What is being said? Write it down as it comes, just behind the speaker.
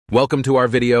Welcome to our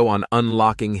video on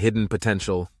unlocking hidden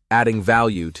potential, adding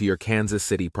value to your Kansas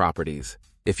City properties.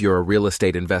 If you're a real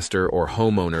estate investor or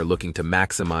homeowner looking to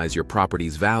maximize your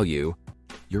property's value,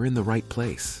 you're in the right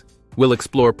place. We'll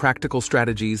explore practical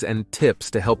strategies and tips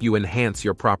to help you enhance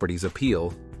your property's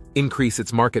appeal, increase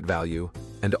its market value,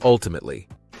 and ultimately,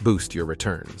 boost your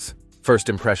returns. First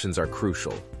impressions are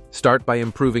crucial. Start by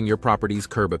improving your property's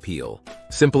curb appeal.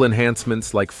 Simple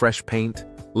enhancements like fresh paint,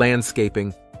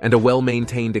 landscaping, and a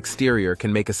well-maintained exterior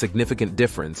can make a significant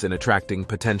difference in attracting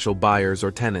potential buyers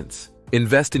or tenants.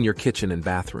 Invest in your kitchen and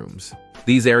bathrooms.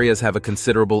 These areas have a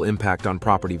considerable impact on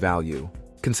property value.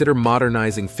 Consider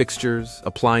modernizing fixtures,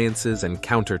 appliances, and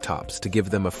countertops to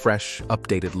give them a fresh,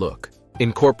 updated look.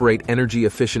 Incorporate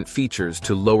energy-efficient features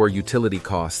to lower utility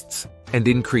costs and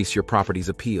increase your property's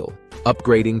appeal.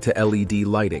 Upgrading to LED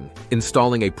lighting,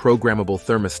 installing a programmable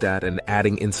thermostat, and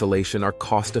adding insulation are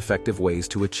cost-effective ways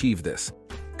to achieve this.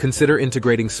 Consider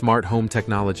integrating smart home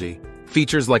technology.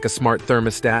 Features like a smart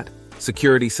thermostat,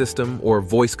 security system, or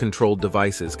voice-controlled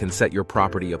devices can set your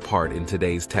property apart in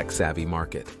today's tech-savvy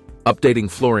market.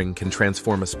 Updating flooring can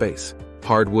transform a space.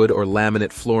 Hardwood or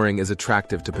laminate flooring is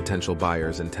attractive to potential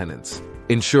buyers and tenants.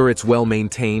 Ensure it's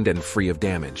well-maintained and free of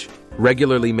damage.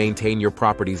 Regularly maintain your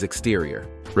property's exterior.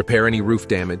 Repair any roof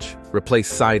damage, replace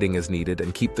siding as needed,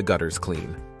 and keep the gutters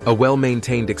clean. A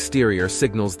well-maintained exterior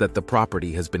signals that the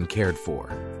property has been cared for.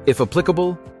 If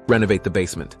applicable, renovate the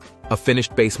basement. A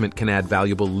finished basement can add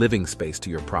valuable living space to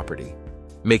your property,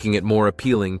 making it more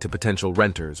appealing to potential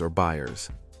renters or buyers.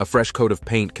 A fresh coat of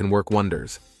paint can work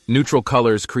wonders. Neutral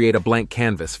colors create a blank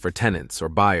canvas for tenants or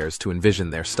buyers to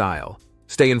envision their style.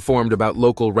 Stay informed about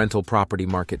local rental property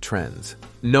market trends.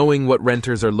 Knowing what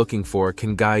renters are looking for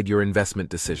can guide your investment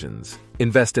decisions.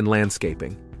 Invest in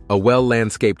landscaping. A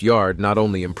well-landscaped yard not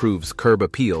only improves curb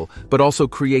appeal, but also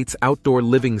creates outdoor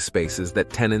living spaces that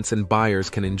tenants and buyers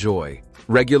can enjoy.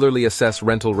 Regularly assess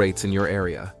rental rates in your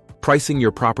area. Pricing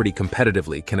your property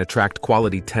competitively can attract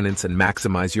quality tenants and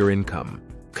maximize your income.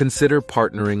 Consider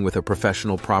partnering with a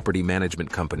professional property management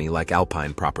company like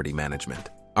Alpine Property Management.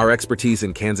 Our expertise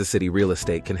in Kansas City real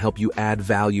estate can help you add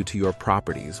value to your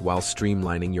properties while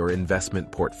streamlining your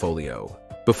investment portfolio.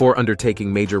 Before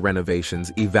undertaking major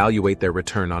renovations, evaluate their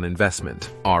return on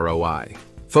investment, ROI.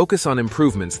 Focus on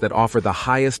improvements that offer the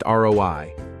highest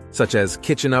ROI, such as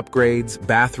kitchen upgrades,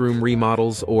 bathroom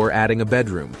remodels, or adding a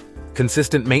bedroom.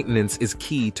 Consistent maintenance is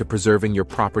key to preserving your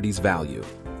property's value.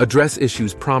 Address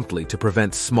issues promptly to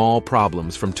prevent small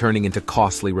problems from turning into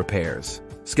costly repairs.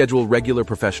 Schedule regular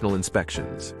professional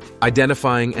inspections.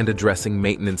 Identifying and addressing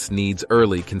maintenance needs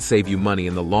early can save you money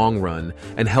in the long run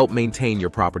and help maintain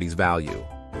your property's value.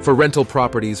 For rental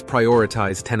properties,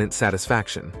 prioritize tenant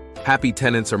satisfaction. Happy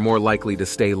tenants are more likely to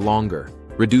stay longer,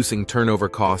 reducing turnover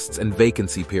costs and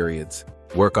vacancy periods.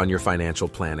 Work on your financial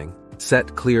planning.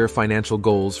 Set clear financial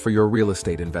goals for your real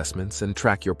estate investments and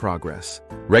track your progress.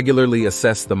 Regularly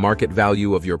assess the market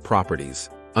value of your properties.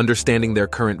 Understanding their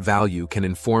current value can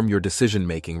inform your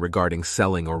decision-making regarding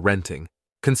selling or renting.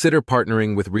 Consider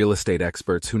partnering with real estate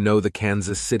experts who know the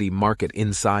Kansas City market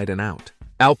inside and out.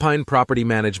 Alpine Property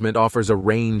Management offers a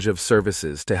range of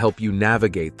services to help you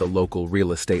navigate the local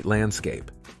real estate landscape.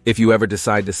 If you ever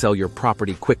decide to sell your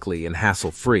property quickly and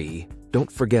hassle-free,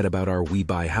 don't forget about our We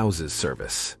Buy Houses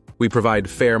service. We provide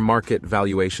fair market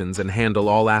valuations and handle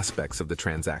all aspects of the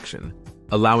transaction,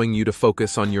 allowing you to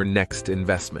focus on your next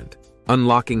investment.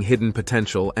 Unlocking hidden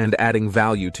potential and adding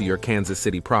value to your Kansas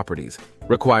City properties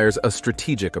requires a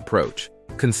strategic approach,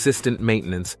 consistent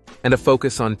maintenance, and a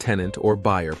focus on tenant or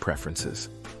buyer preferences.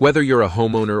 Whether you're a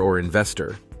homeowner or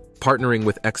investor, partnering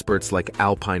with experts like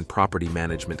Alpine Property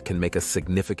Management can make a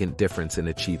significant difference in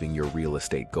achieving your real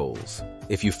estate goals.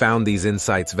 If you found these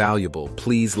insights valuable,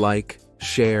 please like,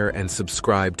 share, and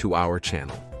subscribe to our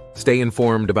channel. Stay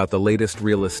informed about the latest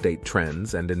real estate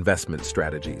trends and investment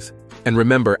strategies. And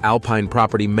remember, Alpine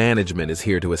Property Management is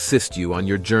here to assist you on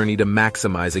your journey to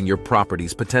maximizing your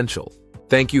property's potential.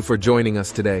 Thank you for joining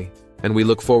us today, and we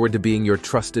look forward to being your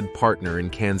trusted partner in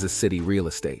Kansas City real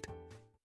estate.